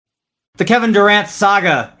The Kevin Durant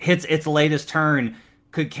saga hits its latest turn.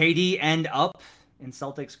 Could KD end up in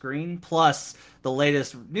Celtics green? Plus, the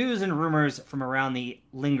latest news and rumors from around the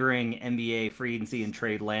lingering NBA free agency and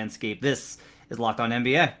trade landscape. This is Locked On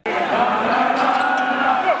NBA.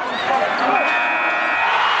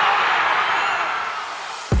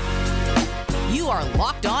 You are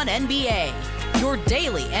Locked On NBA, your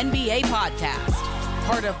daily NBA podcast.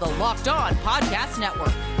 Part of the Locked On Podcast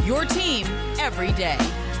Network, your team every day.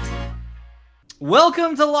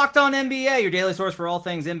 Welcome to Locked On NBA, your daily source for all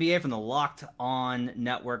things NBA from the Locked On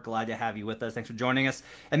Network. Glad to have you with us. Thanks for joining us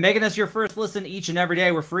and making us your first listen each and every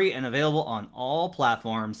day. We're free and available on all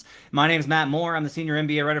platforms. My name is Matt Moore. I'm the senior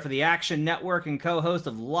NBA writer for the Action Network and co-host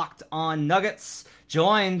of Locked On Nuggets,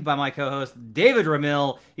 joined by my co-host David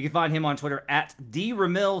Ramil. You can find him on Twitter at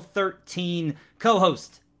DRamil13,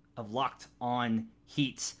 co-host of Locked On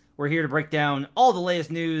Heat. We're here to break down all the latest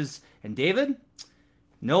news. And David,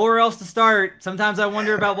 nowhere else to start. Sometimes I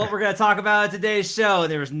wonder about what we're going to talk about at today's show.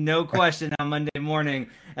 There was no question on Monday morning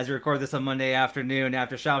as we record this on Monday afternoon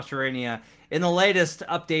after Shams Charania. In the latest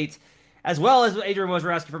update, as well as Adrian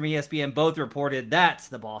Wojnarowski from ESPN, both reported that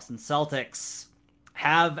the Boston Celtics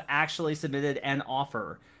have actually submitted an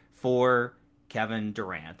offer for Kevin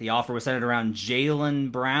Durant. The offer was centered around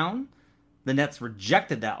Jaylen Brown. The Nets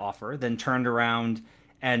rejected that offer, then turned around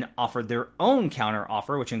and offered their own counter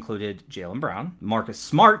offer, which included Jaylen Brown, Marcus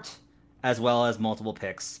Smart, as well as multiple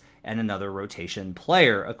picks and another rotation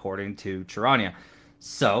player, according to Charania.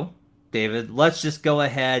 So, David, let's just go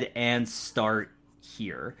ahead and start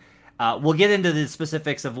here. We'll get into the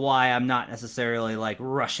specifics of why I'm not necessarily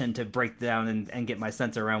rushing to break down and get my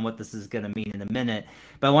sense around what this is going to mean in a minute.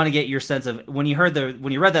 But I want to get your sense of when you read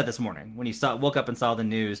that this morning, when you woke up and saw the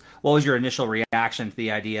news, what was your initial reaction to the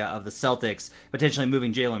idea of the Celtics potentially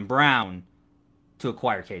moving Jaylen Brown to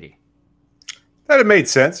acquire KD? That it made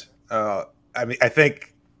sense. I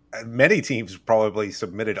think many teams probably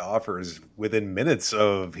submitted offers within minutes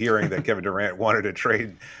of hearing that Kevin Durant wanted to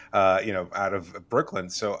trade, out of Brooklyn.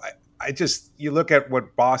 So you look at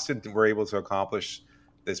what Boston were able to accomplish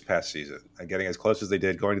this past season, getting as close as they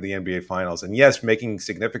did, going to the NBA Finals, and yes, making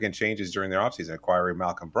significant changes during their offseason, acquiring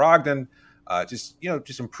Malcolm Brogdon, just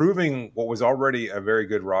improving what was already a very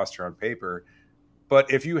good roster on paper.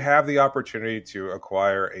 But if you have the opportunity to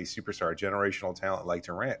acquire a superstar, generational talent like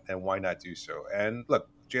Durant, then why not do so? And look,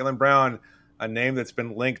 Jaylen Brown, a name that's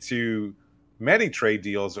been linked to many trade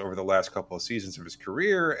deals over the last couple of seasons of his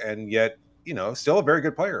career, and yet, still a very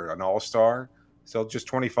good player, an all-star, still just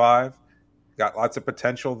 25, got lots of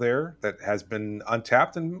potential there that has been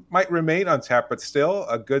untapped and might remain untapped, but still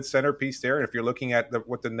a good centerpiece there. And if you're looking at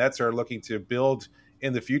what the Nets are looking to build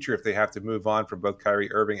in the future, if they have to move on from both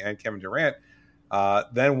Kyrie Irving and Kevin Durant,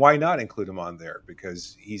 then why not include him on there?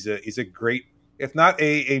 Because he's a great, if not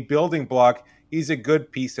a building block, he's a good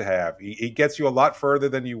piece to have. He gets you a lot further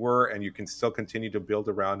than you were, and you can still continue to build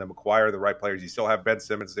around him, acquire the right players. You still have Ben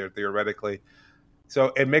Simmons there theoretically.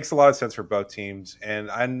 So it makes a lot of sense for both teams. And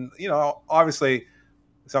obviously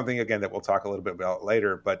something, again, that we'll talk a little bit about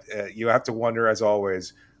later, but you have to wonder, as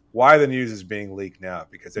always, why the news is being leaked now.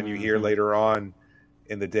 Because then you hear later on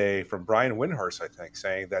in the day from Brian Windhorst, I think,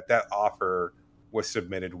 saying that offer was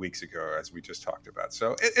submitted weeks ago, as we just talked about.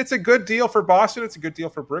 So it's a good deal for Boston. It's a good deal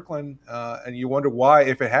for Brooklyn. And you wonder why,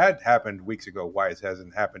 if it had happened weeks ago, why it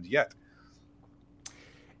hasn't happened yet.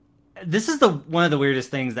 This is one of the weirdest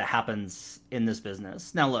things that happens in this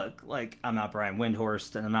business. Now, look, I'm not Brian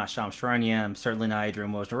Windhorst, and I'm not Shams Charania. I'm certainly not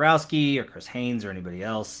Adrian Wojnarowski or Chris Haynes or anybody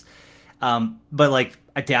else. But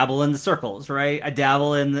I dabble in the circles, right? I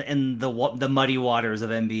dabble in the muddy waters of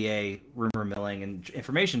NBA rumor milling and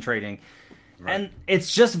information trading. Right. And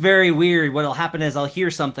it's just very weird. What'll happen is I'll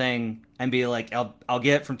hear something and be like, I'll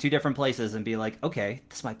get it from two different places and be like, okay,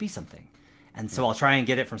 this might be something. And so I'll try and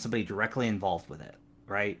get it from somebody directly involved with it,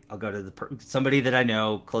 right? I'll go to somebody that I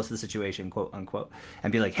know close to the situation, quote unquote,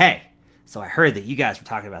 and be like, hey, so I heard that you guys were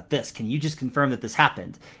talking about this. Can you just confirm that this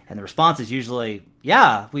happened? And the response is usually,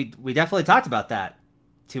 yeah, we definitely talked about that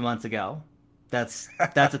 2 months ago. That's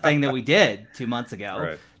a thing that we did 2 months ago.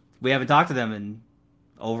 Right. We haven't talked to them in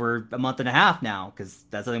over a month and a half now, because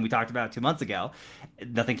that's something we talked about 2 months ago.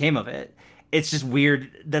 Nothing came of it. It's just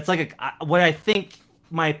weird. That's what I think.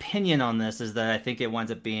 My opinion on this is that I think it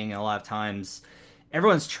winds up being a lot of times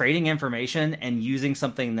everyone's trading information, and using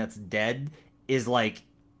something that's dead is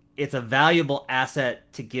it's a valuable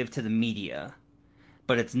asset to give to the media,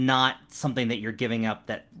 but it's not something that you're giving up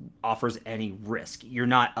that offers any risk. You're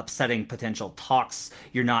not upsetting potential talks.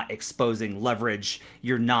 You're not exposing leverage.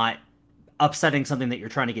 You're not upsetting something that you're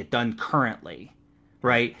trying to get done currently,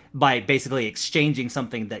 right? By basically exchanging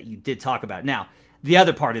something that you did talk about. Now, the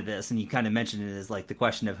other part of this, and you kind of mentioned it, is like the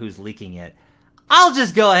question of who's leaking it. I'll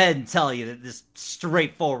just go ahead and tell you that this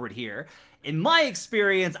straightforward here. In my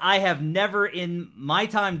experience, I have never in my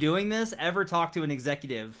time doing this ever talked to an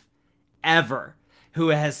executive ever who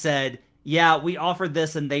has said, yeah, we offered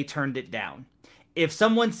this and they turned it down. If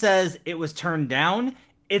someone says it was turned down,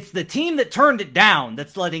 it's the team that turned it down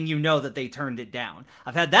that's letting you know that they turned it down.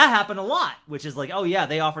 I've had that happen a lot, which is like, oh yeah,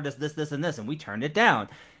 they offered us this, this, and this, and we turned it down.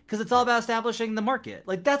 Because it's all about establishing the market.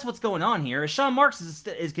 Like, that's what's going on here. Sean Marks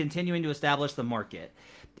is continuing to establish the market.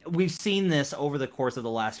 We've seen this over the course of the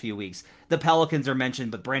last few weeks. The Pelicans are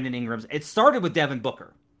mentioned, but Brandon Ingram's. It started with Devin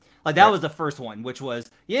Booker. Like, that was the first one, which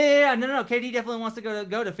was, no, KD definitely wants to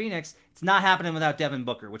go to Phoenix. It's not happening without Devin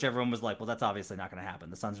Booker, which everyone was like, well, that's obviously not going to happen.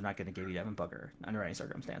 The Suns are not going to give you Devin Booker under any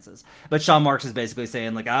circumstances. But Sean Marks is basically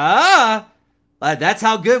saying, like, that's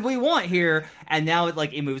how good we want here. And now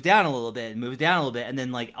it moves down a little bit, and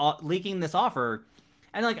then leaking this offer.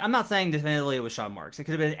 And I'm not saying definitively it was Sean Marks. It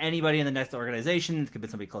could have been anybody in the next organization. It could have been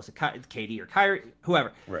somebody close to KD or Kyrie,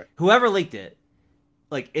 whoever. Right. Whoever leaked it,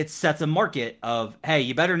 it sets a market of, hey,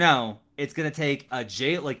 you better know it's going to take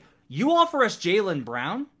you offer us Jaylen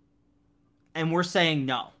Brown, and we're saying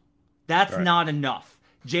no. That's not enough.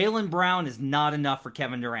 Jaylen Brown is not enough for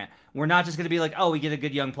Kevin Durant. We're not just going to be like, oh, we get a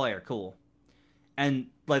good young player. Cool. And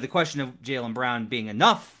the question of Jaylen Brown being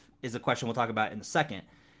enough is a question we'll talk about in a second.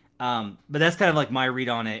 But that's kind of my read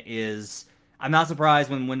on it is I'm not surprised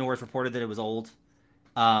when Windhorst reported that it was old.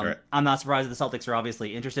 I'm not surprised that the Celtics are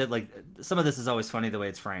obviously interested. Some of this is always funny the way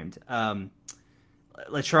it's framed.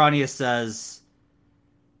 Latronius says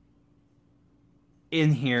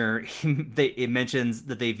in here, it mentions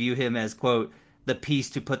that they view him as, quote, the piece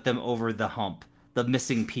to put them over the hump, the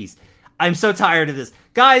missing piece. I'm so tired of this.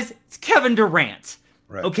 Guys, it's Kevin Durant.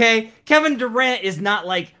 Right. Okay? Kevin Durant is not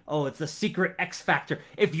it's the secret X factor.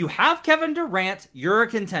 If you have Kevin Durant, you're a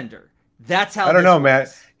contender. That's how I don't know, works.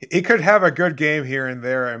 Matt. He could have a good game here and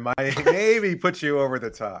there and might maybe put you over the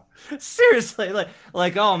top. Seriously.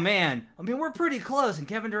 Oh, man. I mean, we're pretty close, and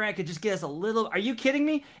Kevin Durant could just get us a little... Are you kidding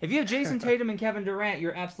me? If you have Jason Tatum and Kevin Durant,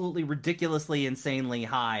 you're absolutely ridiculously, insanely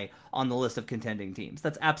high on the list of contending teams.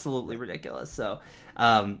 That's absolutely ridiculous. So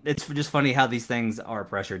it's just funny how these things are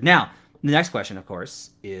pressured. Now, the next question, of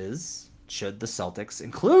course, is should the Celtics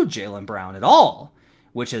include Jaylen Brown at all?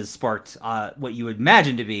 Which has sparked what you would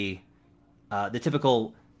imagine to be the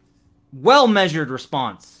typical well-measured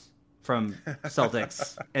response from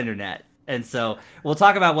Celtics internet. And so we'll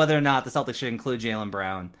talk about whether or not the Celtics should include Jaylen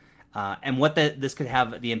Brown and what this could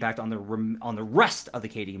have the impact on the rest of the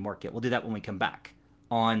KD market. We'll do that when we come back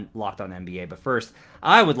on Locked On NBA. But first,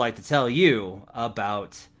 I would like to tell you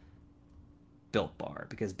about Built Bar,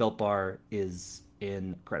 because Built Bar is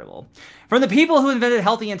incredible. From the people who invented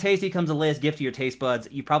healthy and tasty comes the latest gift to your taste buds.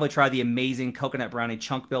 You probably tried the amazing Coconut Brownie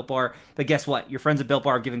Chunk Built Bar, but guess what? Your friends at Built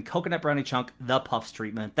Bar are giving Coconut Brownie Chunk the Puffs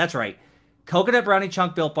treatment. That's right. Coconut Brownie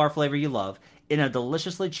Chunk Built Bar flavor you love in a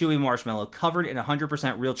deliciously chewy marshmallow covered in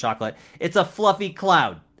 100% real chocolate. It's a fluffy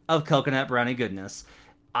cloud of coconut brownie goodness.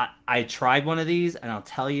 I tried one of these, and I'll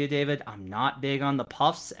tell you, David, I'm not big on the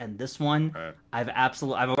puffs, and this one, I've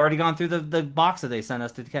already gone through the box that they sent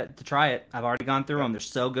us to try it. I've already gone through them. They're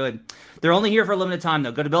so good. They're only here for a limited time,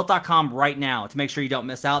 though. Go to Built.com right now to make sure you don't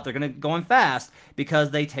miss out. They're going to go in fast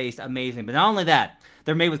because they taste amazing. But not only that,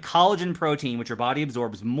 they're made with collagen protein, which your body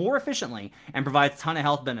absorbs more efficiently and provides a ton of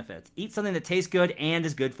health benefits. Eat something that tastes good and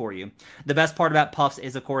is good for you. The best part about Puffs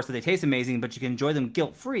is, of course, that they taste amazing, but you can enjoy them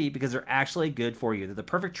guilt-free because they're actually good for you. They're the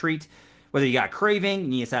perfect treat. Whether you got a craving, you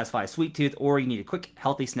need to satisfy a sweet tooth, or you need a quick,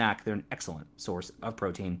 healthy snack, they're an excellent source of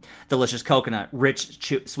protein. Delicious coconut,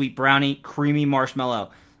 rich, sweet brownie, creamy marshmallow.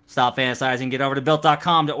 Stop fantasizing. Get over to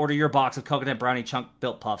Built.com to order your box of Coconut Brownie Chunk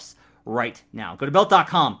Built Puffs right now. Go to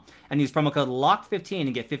Built.com and use promo code LOCKED15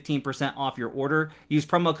 and get 15% off your order. Use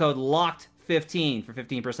promo code LOCKED15 for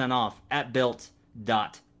 15% off at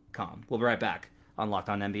Built.com. We'll be right back on Locked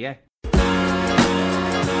On NBA.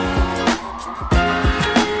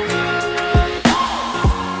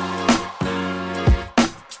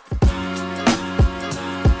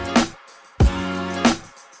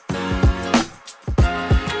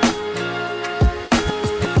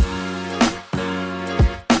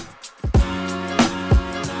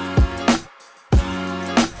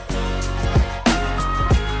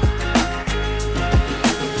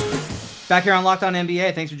 Back here on Locked On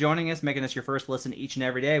NBA, thanks for joining us, making us your first listen each and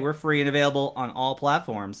every day. We're free and available on all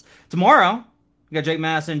platforms. Tomorrow, we got Jake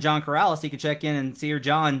Madison and John Corrales. You can check in and see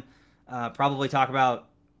John probably talk about,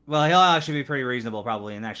 well, he'll actually be pretty reasonable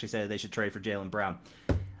probably and actually say that they should trade for Jaylen Brown.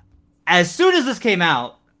 As soon as this came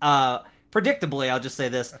out, predictably, I'll just say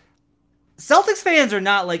this, Celtics fans are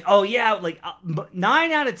not like, oh yeah, like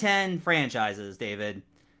 9 out of 10 franchises, David.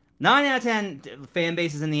 9 out of 10 fan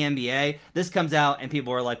bases in the NBA, this comes out and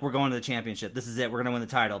people are like, we're going to the championship. This is it. We're going to win the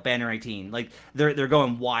title. Banner 18. Like, they're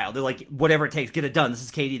going wild. They're like, whatever it takes, get it done. This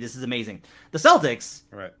is KD. This is amazing. The Celtics,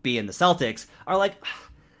 being the Celtics, are like,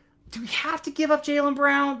 do we have to give up Jaylen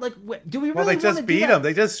Brown? Like, do we really Well, they just beat him.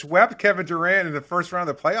 They just swept Kevin Durant in the first round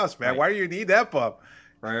of the playoffs, man. Right. Why do you need that bump?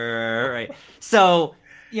 Right. So,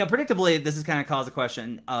 predictably, this has kind of caused a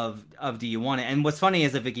question of do you want it? And what's funny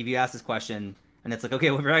is if you ask this question, and it's like, okay,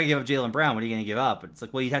 well, if you're not going to give up Jaylen Brown, what are you going to give up? It's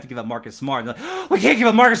like, well, you'd have to give up Marcus Smart. And like, oh, we can't give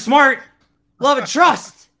up Marcus Smart. Love and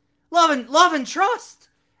trust. Love and trust.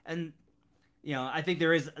 And, I think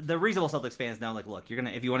there is the reasonable Celtics fans now, like, look,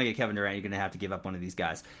 if you want to get Kevin Durant, you're going to have to give up one of these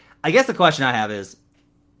guys. I guess the question I have is,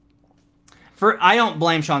 I don't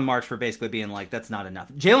blame Sean Marks for basically being like, that's not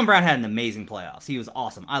enough. Jaylen Brown had an amazing playoffs. He was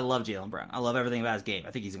awesome. I love Jaylen Brown. I love everything about his game.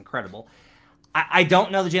 I think he's incredible. I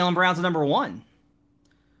don't know that Jaylen Brown's the number one.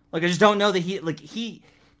 Like, I just don't know that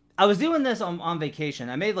I was doing this on vacation.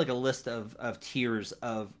 I made, like, a list of tiers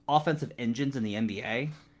of offensive engines in the NBA.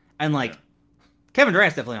 And, like, Kevin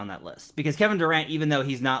Durant's definitely on that list. Because Kevin Durant, even though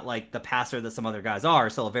he's not, like, the passer that some other guys are,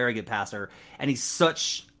 still a very good passer. And he's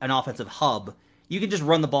such an offensive hub. You can just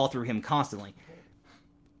run the ball through him constantly.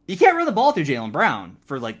 You can't run the ball through Jaylen Brown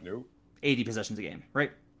for, like, 80 possessions a game,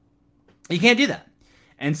 right? You can't do that.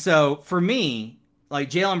 And so, for me, like,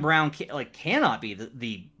 Jaylen Brown cannot be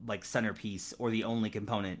the centerpiece or the only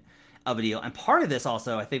component of a deal. And part of this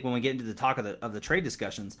also, I think, when we get into the talk of the trade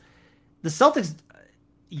discussions, the Celtics,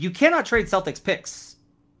 you cannot trade Celtics picks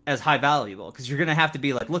as high valuable because you're going to have to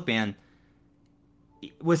be like, look, man,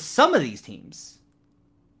 with some of these teams,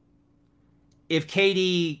 if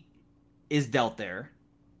KD is dealt there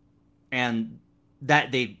and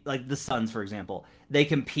that they, like the Suns, for example, they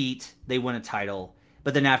compete, they win a title.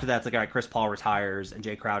 But then after that, it's like, all right, Chris Paul retires and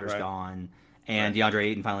Jay Crowder's gone and DeAndre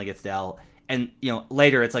Ayton finally gets dealt. And,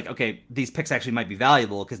 later it's like, okay, these picks actually might be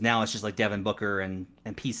valuable because now it's just like Devin Booker and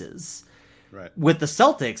pieces. Right. With the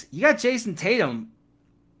Celtics, you got Jason Tatum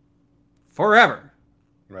forever.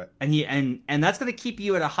 Right. And that's going to keep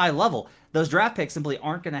you at a high level. Those draft picks simply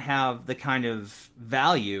aren't going to have the kind of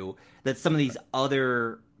value that some of these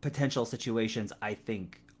other potential situations, I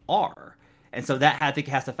think, are. And so that, I think,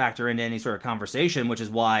 has to factor into any sort of conversation, which is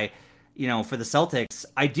why, for the Celtics,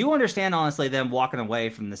 I do understand, honestly, them walking away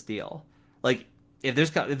from this deal. Like, if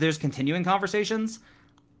there's continuing conversations,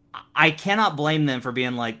 I cannot blame them for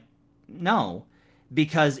being like, no,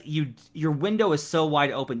 because your window is so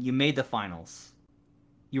wide open. You made the finals.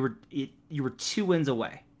 You were 2 wins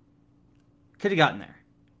away. Could have gotten there.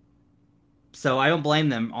 So I don't blame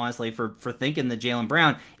them, honestly, for thinking that Jaylen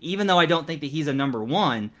Brown, even though I don't think that he's a number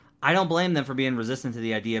one, I don't blame them for being resistant to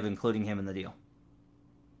the idea of including him in the deal.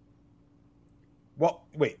 Well,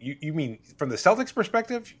 wait, you mean from the Celtics'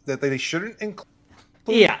 perspective that they shouldn't include?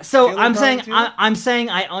 Yeah, so Jaylen I'm saying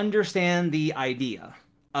I understand the idea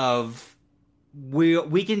of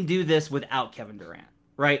we can do this without Kevin Durant,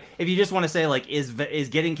 right? If you just want to say, like, is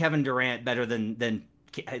getting Kevin Durant better than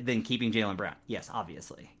keeping Jaylen Brown? Yes,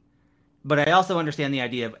 obviously. But I also understand the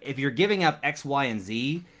idea of if you're giving up X, Y, and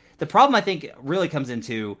Z, the problem I think really comes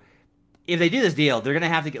into, if they do this deal, they're going to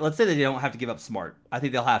have to let's say they don't have to give up Smart. I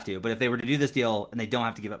think they'll have to. But if they were to do this deal and they don't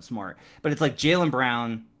have to give up Smart, but it's like Jaylen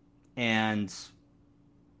Brown and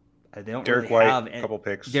they don't Derek really White, have a couple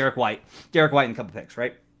picks. Derek White and a couple picks,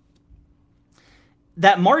 right?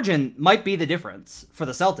 That margin might be the difference for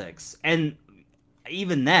the Celtics. And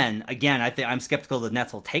even then, again, I think I'm skeptical the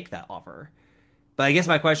Nets will take that offer. But I guess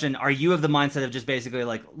my question, are you of the mindset of just basically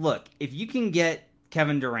like, look, if you can get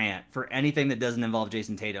Kevin Durant for anything that doesn't involve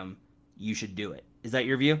Jason Tatum, you should do it. Is that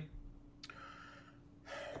your view?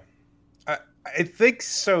 I think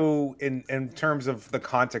so in terms of the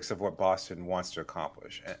context of what Boston wants to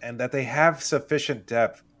accomplish and that they have sufficient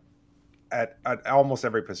depth at almost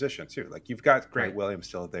every position too. Like you've got Grant Williams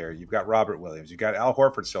still there. You've got Robert Williams. You've got Al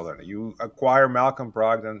Horford still there. You acquire Malcolm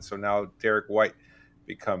Brogdon. So now Derek White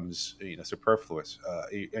becomes, superfluous.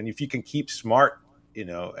 And if you can keep Smart,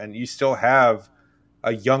 and you still have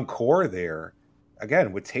a young core there,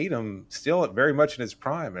 again, with Tatum still very much in his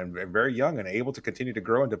prime and very young and able to continue to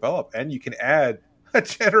grow and develop, and you can add a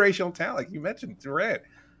generational talent, like you mentioned, Durant.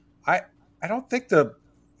 I don't think the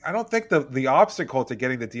obstacle to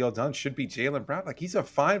getting the deal done should be Jaylen Brown. Like, he's a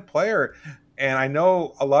fine player, and I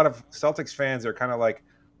know a lot of Celtics fans are kind of like,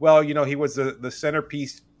 well, he was the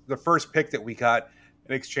centerpiece, the first pick that we got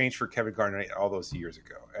in exchange for Kevin Garnett all those years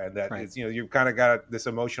ago, and that is, you've kind of got this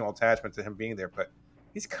emotional attachment to him being there, but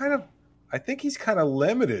I think he's kind of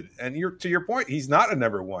limited. And to your point, he's not a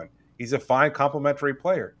number one. He's a fine complementary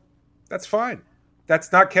player. That's fine.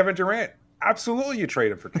 That's not Kevin Durant. Absolutely, you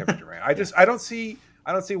trade him for Kevin Durant. I don't see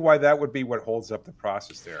why that would be what holds up the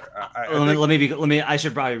process there. I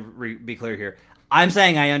should probably be clear here. I'm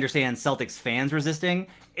saying I understand Celtics fans resisting.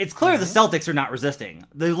 It's clear the Celtics are not resisting.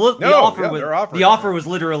 The offer was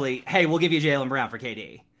literally, hey, we'll give you Jaylen Brown for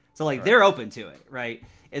KD. So they're open to it, right?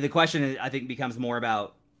 And the question I think becomes more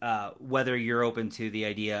about whether you're open to the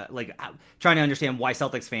idea, trying to understand why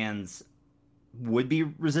Celtics fans would be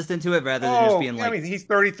resistant to it rather than just being like. I mean, he's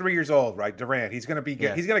 33 years old, right? Durant. He's going to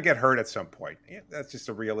he's going to get hurt at some point. Yeah, that's just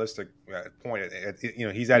a realistic point.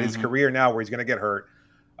 He's at his career now where he's going to get hurt.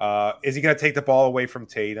 Is he going to take the ball away from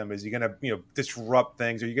Tatum? Is he going to disrupt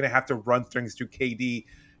things? Are you going to have to run things through KD?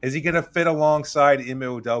 Is he going to fit alongside Ime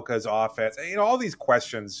Udoka's offense? All these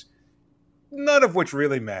questions, none of which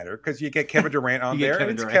really matter because you get Kevin Durant on there, and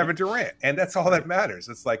it's Kevin Durant, and that's all that matters.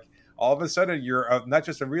 It's like all of a sudden you're not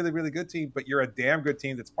just a really, really good team, but you're a damn good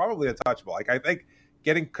team that's probably untouchable. I think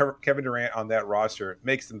getting Kevin Durant on that roster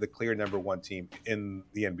makes them the clear number one team in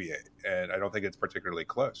the NBA, and I don't think it's particularly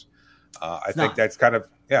close. I think that's kind of,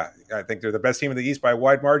 I think they're the best team in the East by a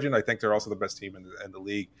wide margin. I think they're also the best team in the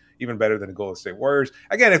league, even better than the Golden State Warriors.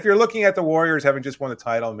 Again, if you're looking at the Warriors having just won the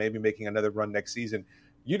title and maybe making another run next season,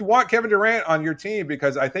 you'd want Kevin Durant on your team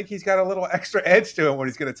because I think he's got a little extra edge to him when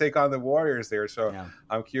he's going to take on the Warriors there. So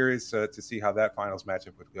I'm curious to see how that finals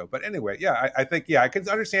matchup would go. But anyway, I think, I can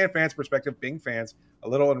understand fans' perspective, being fans, a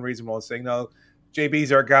little unreasonable and saying, no,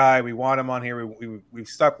 JB's our guy. We want him on here. We've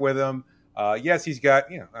stuck with him. Yes, he's got,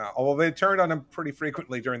 although they turned on him pretty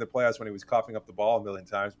frequently during the playoffs when he was coughing up the ball a million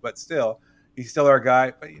times, but still, he's still our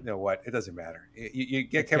guy. But you know what? It doesn't matter. You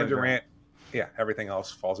get Kevin Durant, everything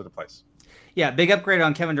else falls into place. Yeah, big upgrade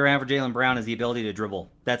on Kevin Durant for Jaylen Brown is the ability to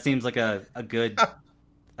dribble. That seems like a good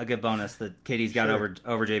bonus that KD's got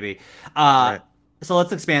over JB. Right. So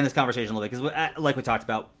let's expand this conversation a little bit because, like we talked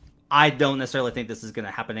about, I don't necessarily think this is going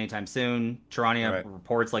to happen anytime soon. Toronto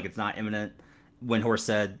reports like it's not imminent. Windhorst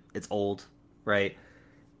said it's old, right?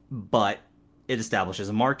 But it establishes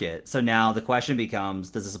a market. So now the question becomes,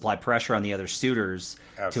 does this apply pressure on the other suitors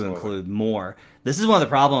to include more? This is one of the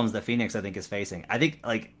problems that Phoenix, I think, is facing. I think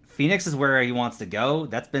Phoenix is where he wants to go.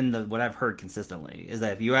 That's been what I've heard consistently is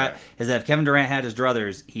that if Kevin Durant had his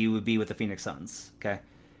druthers, he would be with the Phoenix Suns. Okay.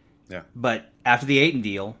 Yeah. But after the Ayton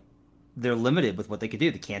deal, they're limited with what they could do.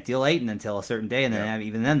 They can't deal Ayton until a certain day, and then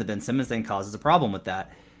even then, the Ben Simmons thing causes a problem with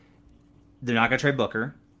that. They're not going to trade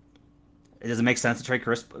Booker. It doesn't make sense to trade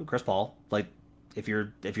Chris Paul. If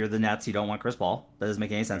you're the Nets, you don't want Chris Paul. That doesn't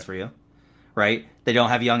make any sense for you, right? They don't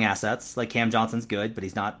have young assets. Cam Johnson's good, but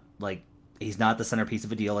he's not the centerpiece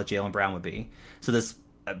of a deal like Jaylen Brown would be. So this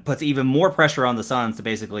puts even more pressure on the Suns to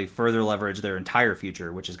basically further leverage their entire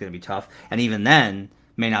future, which is going to be tough. And even then,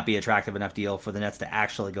 may not be attractive enough deal for the Nets to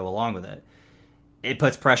actually go along with it. It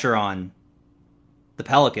puts pressure on the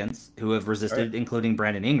Pelicans, who have resisted, including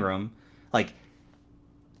Brandon Ingram.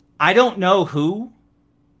 I don't know who.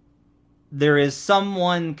 There is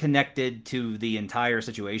someone connected to the entire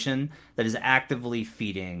situation that is actively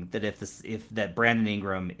feeding that if that Brandon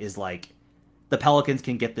Ingram is the Pelicans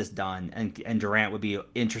can get this done and Durant would be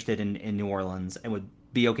interested in New Orleans and would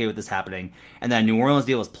be okay with this happening, and that New Orleans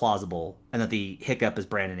deal is plausible and that the hiccup is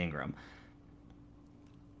Brandon Ingram.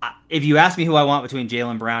 If you ask me who I want between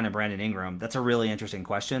Jaylen Brown and Brandon Ingram, that's a really interesting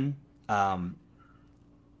question.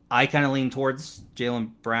 I kind of lean towards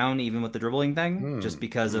Jaylen Brown, even with the dribbling thing, just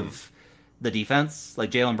because of the defense.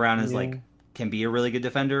 Jaylen Brown is can be a really good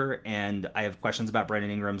defender, and I have questions about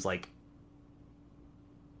Brandon Ingram's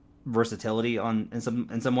versatility in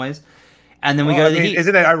some ways. And then we go to the Heat.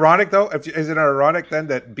 Isn't it ironic though? Isn't it ironic then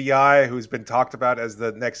that BI, who's been talked about as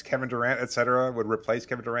the next Kevin Durant, et cetera, would replace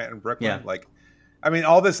Kevin Durant in Brooklyn? Yeah.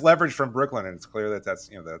 All this leverage from Brooklyn, and it's clear that's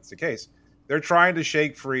the case. They're trying to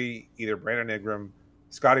shake free either Brandon Ingram,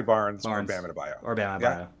 Scotty Barnes, or Bam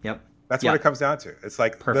Adebayo. Yep. That's what it comes down to. It's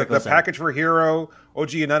the package for Hero, OG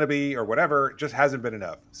Anunoby, or whatever just hasn't been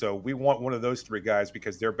enough. So we want one of those three guys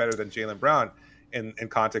because they're better than Jaylen Brown in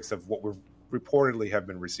context of what we reportedly have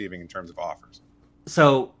been receiving in terms of offers.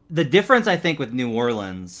 So the difference, I think, with New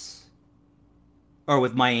Orleans or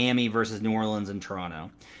with Miami versus New Orleans and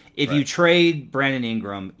Toronto, if you trade Brandon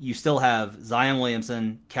Ingram, you still have Zion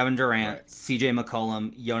Williamson, Kevin Durant, CJ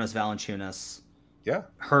McCollum, Jonas Valanciunas,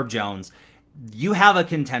 Herb Jones. You have a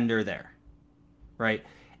contender there, right?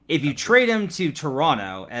 If you trade him to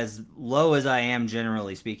Toronto, as low as I am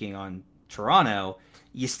generally speaking on Toronto,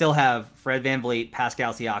 you still have Fred VanVleet,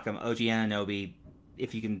 Pascal Siakam, OG Anunoby.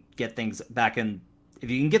 If you can get things back in,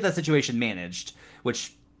 if you can get that situation managed,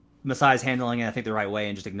 which Masai's handling it, I think, the right way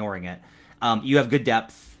and just ignoring it, you have good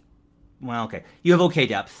depth. Well, okay. You have okay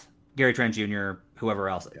depth. Gary Trent Jr., whoever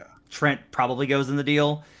else. Trent probably goes in the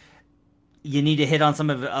deal. You need to hit on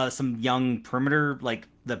some young perimeter, like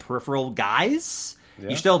the peripheral guys. Yeah.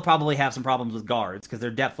 You still probably have some problems with guards because their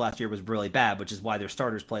depth last year was really bad, which is why their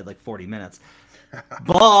starters played like 40 minutes.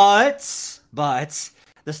 But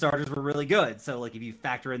the starters were really good. So like if you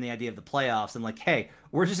factor in the idea of the playoffs and like, hey,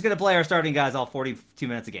 we're just going to play our starting guys all 42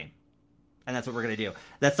 minutes a game. And that's what we're going to do.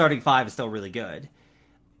 That starting five is still really good.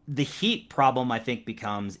 The Heat problem, I think,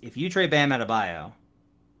 becomes if you trade Bam Adebayo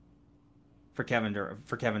for Kevin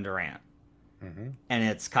Durant, and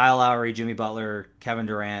it's Kyle Lowry, Jimmy Butler, Kevin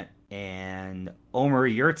Durant, and Omer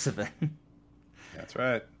Yurtseven. That's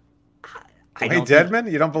right. Hey,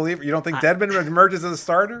 Dedmon? You don't think Dedmon emerges as a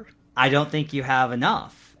starter? I don't think you have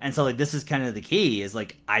enough. And so like this is kind of the key is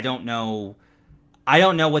like I don't know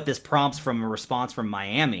what this prompts from a response from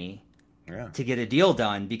Miami to get a deal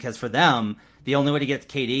done, because for them the only way to get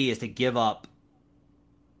KD is to give up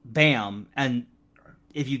Bam, and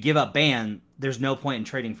if you give up Bam, there's no point in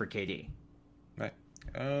trading for KD. Right.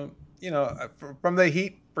 From the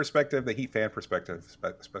Heat perspective, the Heat fan perspective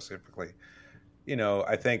specifically,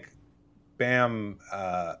 I think Bam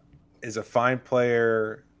is a fine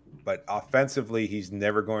player, but offensively, he's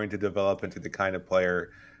never going to develop into the kind of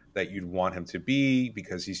player that you'd want him to be,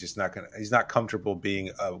 because he's not comfortable being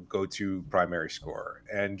a go-to primary scorer.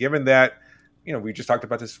 And given that, we just talked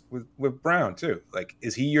about this with Brown too. Like,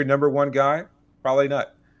 is he your number one guy? Probably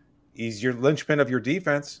not. He's your linchpin of your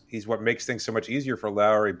defense. He's what makes things so much easier for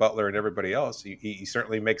Lowry, Butler, and everybody else. He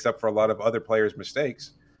certainly makes up for a lot of other players'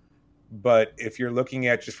 mistakes. But if you're looking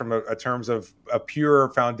at just from a terms of a pure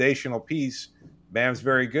foundational piece, Bam's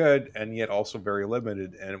very good and yet also very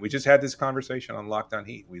limited. And we just had this conversation on Locked On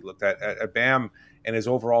Heat. We looked at Bam and his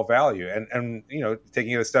overall value. And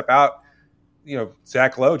taking it a step out,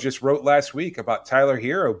 Zach Lowe just wrote last week about Tyler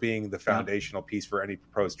Hero being the foundational piece for any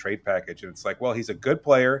proposed trade package. And it's like, well, he's a good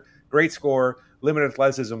player, great scorer, limited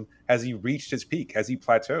athleticism. Has he reached his peak? Has he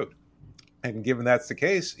plateaued? And given that's the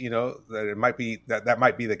case, that it might be that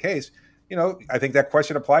might be the case. I think that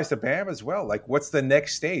question applies to Bam as well. Like, what's the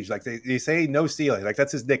next stage? Like they say no ceiling. Like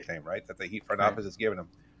that's his nickname, right? That the Heat front office has given him.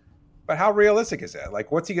 But how realistic is that?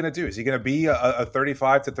 Like, what's he going to do? Is he going to be a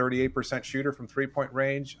 35 to 38% shooter from 3-point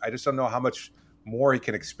range? I just don't know how much more he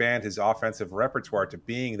can expand his offensive repertoire to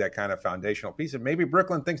being that kind of foundational piece. And maybe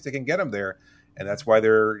Brooklyn thinks they can get him there, and that's why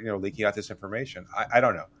they're leaking out this information. I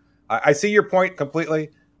don't know. I see your point completely.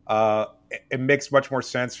 It makes much more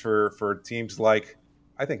sense for teams like,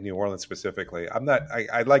 I think, New Orleans specifically.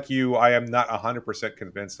 I like you. I am not 100%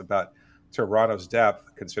 convinced about Toronto's depth,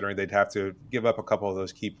 considering they'd have to give up a couple of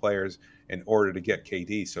those key players in order to get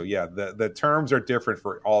KD. So yeah, the terms are different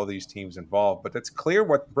for all of these teams involved, but it's clear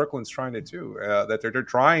what Brooklyn's trying to do, that they're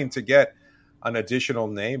trying to get an additional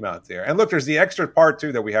name out there. And look, there's the extra part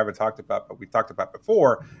too that we haven't talked about, but we talked about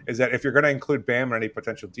before, is that if you're going to include Bam in any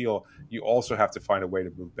potential deal, you also have to find a way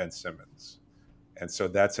to move Ben Simmons. And so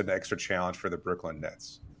that's an extra challenge for the Brooklyn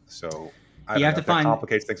Nets. So I don't know if that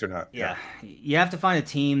complicates things or not. Yeah. You have to find a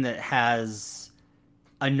team that has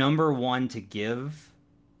a number one to give,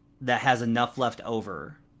 that has enough left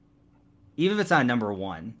over, even if it's not a number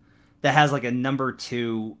one, that has like a number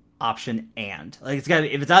two option. And like it's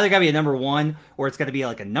either got to be a number one, or it's got to be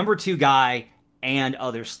like a number two guy and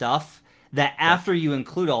other stuff that after you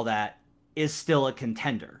include all that is still a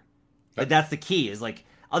contender. Like that's the key, is like,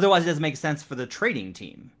 otherwise it doesn't make sense for the trading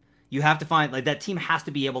team. You have to find, like, that team has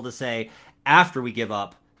to be able to say, after we give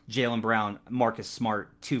up Jaylen Brown, Marcus Smart,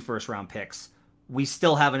 2 first-round picks, we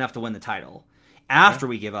still have enough to win the title. After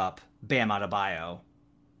we give up Bam Adebayo,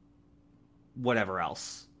 whatever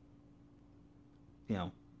else.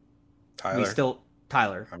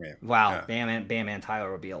 Tyler. I mean, wow, Bam and Tyler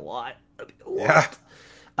would be a lot. Yeah.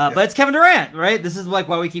 But it's Kevin Durant, right? This is like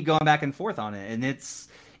why we keep going back and forth on it, and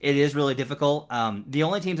it is really difficult. The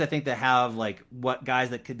only teams I think that have like what guys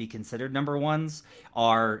that could be considered number ones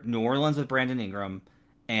are New Orleans with Brandon Ingram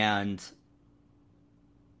and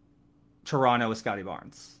Toronto with Scottie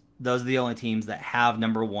Barnes. Those are the only teams that have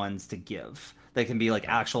number ones to give. They can be like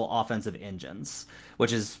actual offensive engines,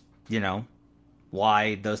 which is,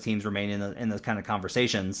 why those teams remain in those kind of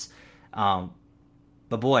conversations.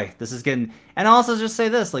 But boy, this is getting, and I'll also just say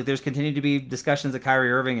this, like there's continued to be discussions that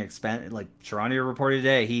Kyrie Irving like Toronto reported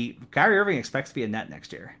today, Kyrie Irving expects to be a net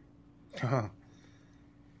next year. Uh-huh.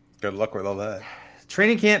 Good luck with all that.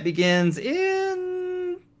 Training camp begins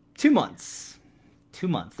in 2 months. 2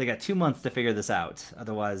 months. They got 2 months to figure this out.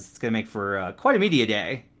 Otherwise, it's going to make for quite a media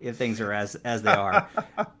day if things are as they are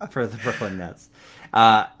for the Brooklyn Nets.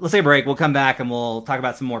 Let's take a break. We'll come back and we'll talk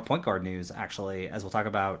about some more point guard news, actually, as we'll talk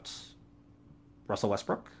about Russell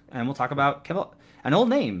Westbrook, and we'll talk about an old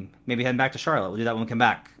name, maybe heading back to Charlotte. We'll do that when we come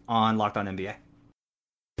back on Locked On NBA.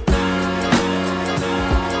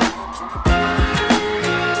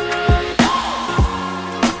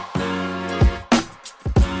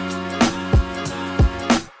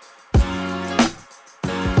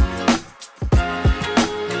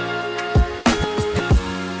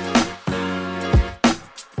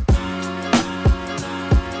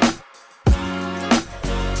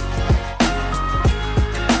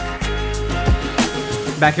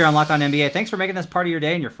 Back here on Locked On NBA. Thanks for making this part of your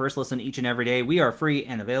day and your first listen each and every day. We are free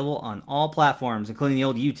and available on all platforms, including the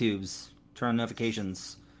old YouTubes. Turn on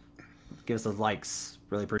notifications. Give us those likes.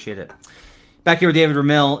 Really appreciate it. Back here with David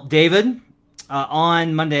Ramil. David,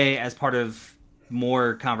 on Monday, as part of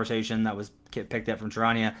more conversation that was picked up from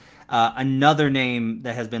Tarania, another name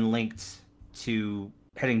that has been linked to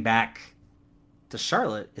heading back to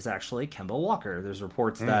Charlotte is actually Kemba Walker. There's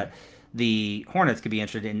reports that the Hornets could be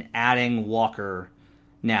interested in adding Walker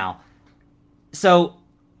now. So,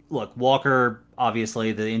 look, Walker,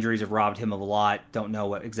 obviously, the injuries have robbed him of a lot. Don't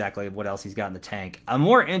know exactly what else he's got in the tank. A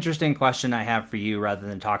more interesting question I have for you, rather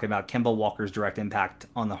than talking about Kemba Walker's direct impact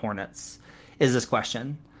on the Hornets, is this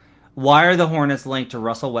question. Why are the Hornets linked to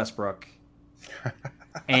Russell Westbrook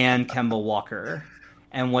and Kemba Walker?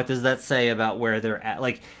 And what does that say about where they're at?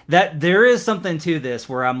 Like, that there is something to this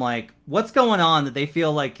where I'm like, what's going on that they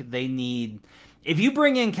feel like they need? If you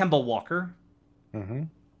bring in Kemba Walker,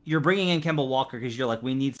 you're bringing in Kemba Walker because you're like,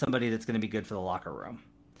 we need somebody that's going to be good for the locker room.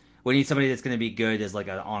 We need somebody that's going to be good as like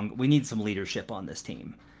we need some leadership on this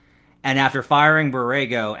team. And after firing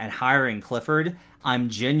Borrego and hiring Clifford, I'm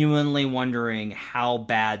genuinely wondering how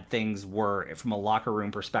bad things were from a locker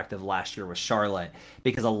room perspective last year with Charlotte,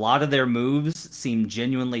 because a lot of their moves seem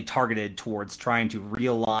genuinely targeted towards trying to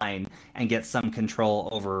realign and get some control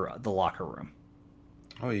over the locker room.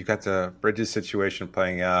 Oh, you got the Bridges situation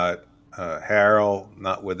playing out. Harrell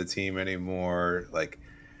not with the team anymore. Like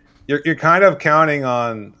you're kind of counting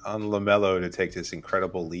on LaMelo to take this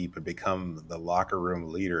incredible leap and become the locker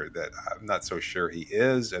room leader that I'm not so sure he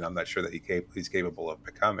is, and I'm not sure that he's capable of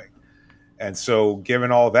becoming. And so,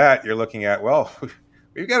 given all that, you're looking at, well,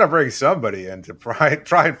 we've got to bring somebody in to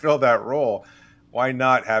try and fill that role. Why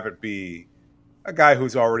not have it be a guy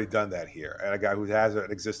who's already done that here, and a guy who has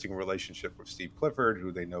an existing relationship with Steve Clifford,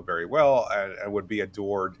 who they know very well, and would be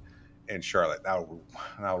adored in Charlotte.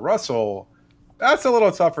 Now Russell, that's a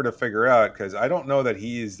little tougher to figure out because I don't know that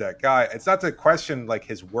he is that guy. It's not to question like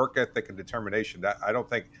his work ethic and determination. That I don't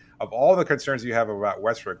think, of all the concerns you have about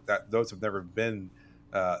Westbrook, that those have never been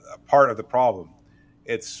a part of the problem.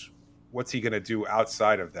 It's what's he going to do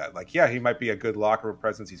outside of that? Like, yeah, he might be a good locker room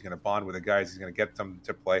presence. He's going to bond with the guys. He's going to get them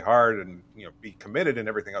to play hard and be committed and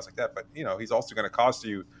everything else like that. But he's also going to cost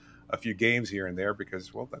you a few games here and there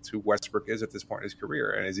because, well, that's who Westbrook is at this point in his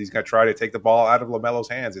career. And is he going to try to take the ball out of LaMelo's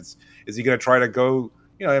hands? Is he going to try to go,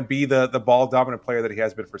 and be the ball dominant player that he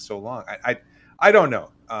has been for so long? I don't know.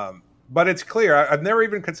 But it's clear. I've never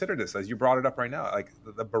even considered this, as you brought it up right now. Like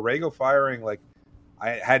the Borrego firing, like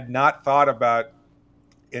I had not thought about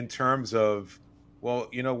in terms of, well,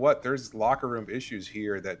 you know what? There's locker room issues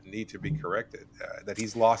here that need to be corrected. That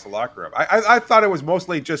he's lost the locker room. I thought it was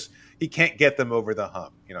mostly just he can't get them over the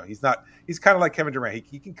hump. He's kind of like Kevin Durant.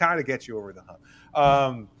 He can kind of get you over the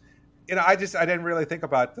hump. I didn't really think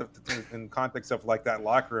about the in context of like that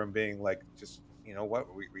locker room being like just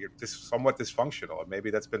we're just somewhat dysfunctional. And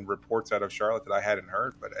maybe that's been reports out of Charlotte that I hadn't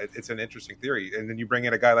heard, but it's an interesting theory. And then you bring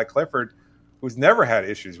in a guy like Clifford, who's never had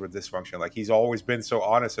issues with dysfunction. Like he's always been so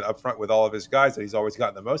honest and upfront with all of his guys that he's always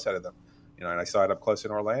gotten the most out of them. And I saw it up close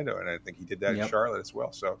in Orlando, and I think he did that in Charlotte as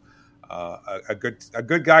well. So a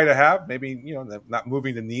good guy to have. Maybe not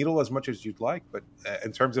moving the needle as much as you'd like, but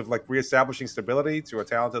in terms of like reestablishing stability to a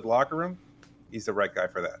talented locker room, he's the right guy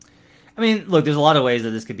for that. I mean, look, there's a lot of ways that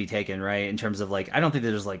this could be taken, right? In terms of like, I don't think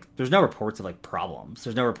there's no reports of like problems.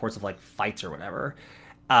 There's no reports of like fights or whatever.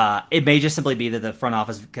 It may just simply be that the front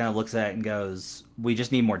office kind of looks at it and goes, we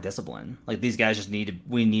just need more discipline. Like these guys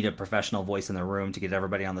we need a professional voice in the room to get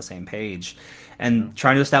everybody on the same page. And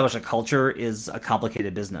trying to establish a culture is a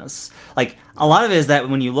complicated business. Like a lot of it is that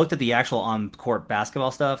when you looked at the actual on-court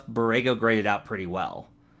basketball stuff, Borrego graded out pretty well.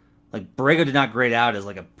 Like Borrego did not grade out as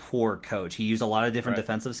like a poor coach. He used a lot of different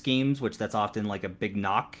defensive schemes, which that's often like a big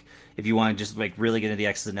knock. If you want to just like really get into the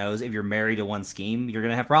X's and O's, if you're married to one scheme, you're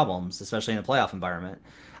going to have problems, especially in a playoff environment.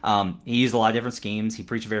 He used a lot of different schemes. He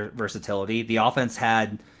preached versatility. The offense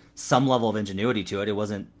had some level of ingenuity to it.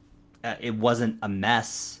 It wasn't a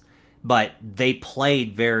mess, but they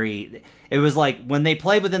played very. It was like when they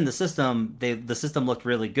played within the system, the system looked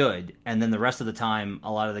really good, and then the rest of the time,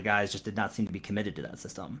 a lot of the guys just did not seem to be committed to that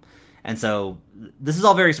system. And so this is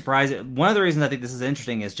all very surprising. One of the reasons I think this is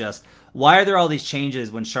interesting is just why are there all these changes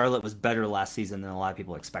when Charlotte was better last season than a lot of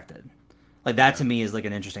people expected? Like that to me is like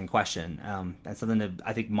an interesting question, and something to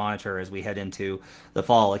I think monitor as we head into the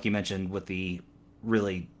fall, like you mentioned, with the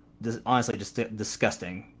really honestly just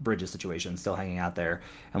disgusting Bridges situation still hanging out there,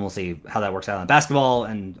 and we'll see how that works out in basketball,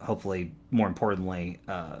 and hopefully more importantly,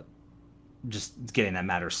 just getting that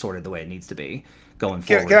matter sorted the way it needs to be going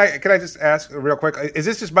forward. Can I just ask real quick? Is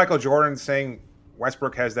this just Michael Jordan saying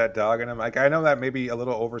Westbrook has that dog in him? Like I know that may be a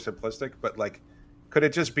little oversimplistic, but like, could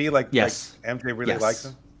it just be like, yes, like MJ really likes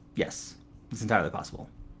him? Yes, it's entirely possible.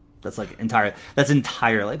 That's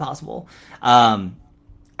entirely possible.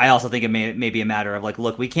 I also think it may be a matter of like,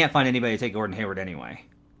 look, we can't find anybody to take Gordon Hayward anyway,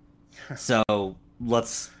 so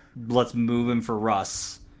let's move him for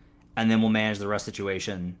Russ, and then we'll manage the Russ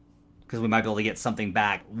situation because we might be able to get something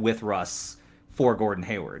back with Russ for Gordon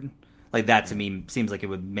Hayward. Like that to me seems like it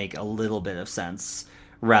would make a little bit of sense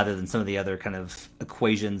rather than some of the other kind of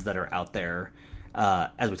equations that are out there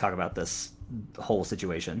as we talk about this whole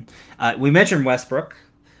situation. We mentioned Westbrook.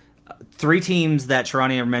 3 teams that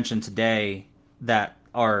Sharani mentioned today that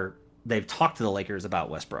they've talked to the Lakers about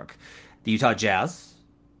Westbrook: the Utah Jazz,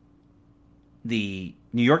 the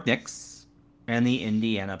New York Knicks, and the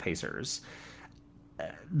Indiana Pacers.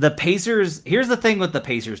 The Pacers, here's the thing with the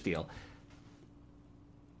Pacers deal.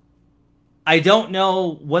 I don't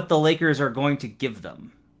know what the Lakers are going to give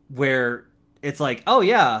them, where it's like, oh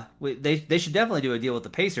yeah, they should definitely do a deal with the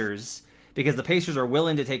Pacers because the Pacers are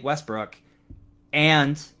willing to take Westbrook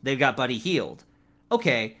and they've got Buddy Hield.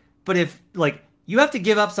 Okay, but if like you have to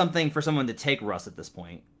give up something for someone to take Russ at this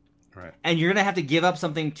point, right? And you're gonna have to give up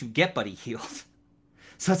something to get Buddy Hield.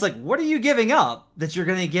 So it's like, what are you giving up that you're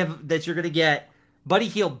gonna get Buddy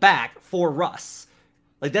Hield back for Russ?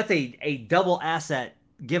 Like that's a double asset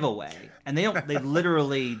giveaway, and they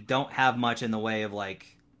literally don't have much in the way of like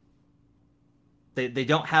they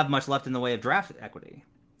don't have much left in the way of draft equity.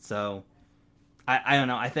 So I don't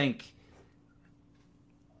know. I think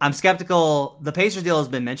I'm skeptical. The Pacers deal has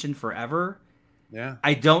been mentioned forever. Yeah.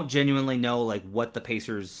 I don't genuinely know like what the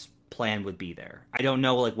Pacers plan would be there. I don't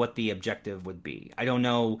know like what the objective would be. I don't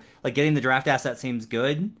know, like getting the draft asset seems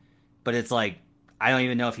good, but it's like I don't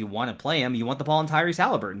even know if you want to play him. You want the ball in Tyrese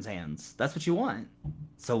Halliburton's hands. That's what you want.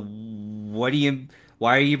 So why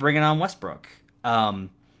are you bringing on Westbrook? The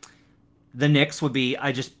Knicks would be,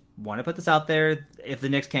 I just want to put this out there. If the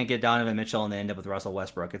Knicks can't get Donovan Mitchell and they end up with Russell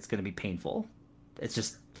Westbrook, it's going to be painful.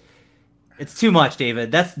 It's too much,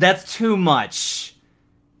 David. That's too much.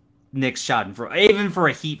 Knicks schadenfreude, even for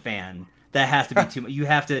a Heat fan, that has to be too much. You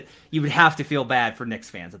would have to feel bad for Knicks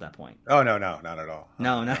fans at that point. Oh no, not at all.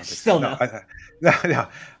 No, still no. No.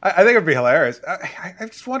 I think it'd be hilarious. I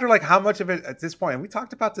just wonder like how much of it at this point. And we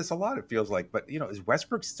talked about this a lot. It feels like, but is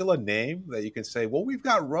Westbrook still a name that you can say? Well, we've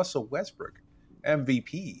got Russell Westbrook,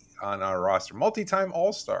 MVP on our roster, multi-time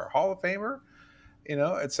All-Star, Hall of Famer,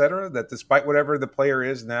 et cetera. That despite whatever the player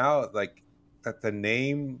is now, like that the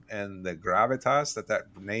name and the gravitas that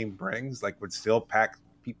name brings, like would still pack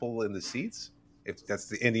people in the seats. If that's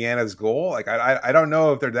the Indiana's goal, like I don't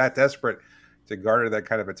know if they're that desperate to garner that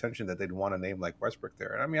kind of attention that they'd want a name like Westbrook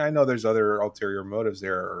there. And I mean, I know there's other ulterior motives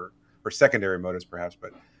there or secondary motives perhaps,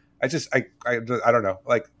 but I don't know.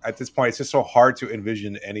 Like at this point, it's just so hard to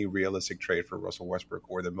envision any realistic trade for Russell Westbrook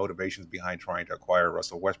or the motivations behind trying to acquire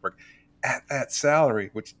Russell Westbrook at that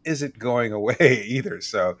salary, which isn't going away either.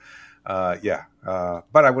 So, but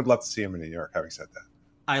I would love to see him in New York. Having said that,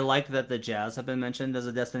 I like that the Jazz have been mentioned as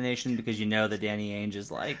a destination because that Danny Ainge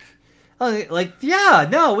is like, yeah,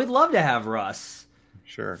 no, we'd love to have Russ.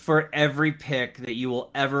 Sure. For every pick that you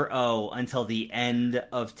will ever owe until the end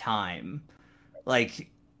of time. Like,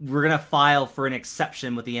 we're going to file for an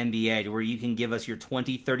exception with the NBA to where you can give us your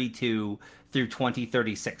 2032 through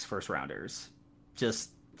 2036 first rounders.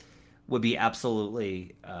 Just would be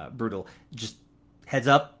absolutely brutal. Just heads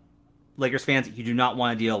up, Lakers fans, you do not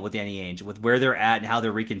want to deal with Danny Ainge. With where they're at and how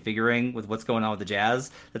they're reconfiguring with what's going on with the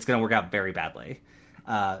Jazz, that's going to work out very badly.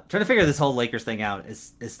 Trying to figure this whole Lakers thing out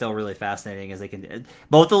is still really fascinating as they can.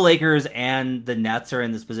 Both the Lakers and the Nets are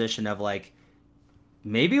in this position of like,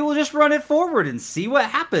 maybe we'll just run it forward and see what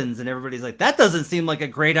happens. And everybody's like, that doesn't seem like a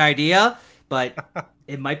great idea, but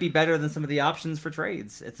it might be better than some of the options for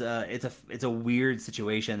trades. It's a weird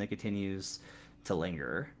situation that continues to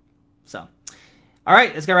linger. So, all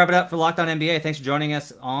right, let's go wrap it up for Locked On NBA. Thanks for joining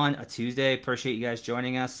us on a Tuesday. Appreciate you guys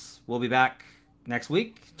joining us. We'll be back next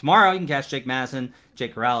week. Tomorrow, you can catch Jake Madison,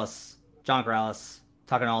 Jake Corrales, John Corrales,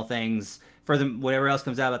 talking all things further, whatever else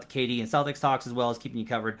comes out about the KD and Celtics talks, as well as keeping you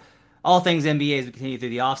covered all things NBA as we continue through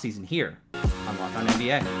the offseason here on Locked On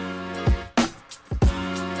NBA.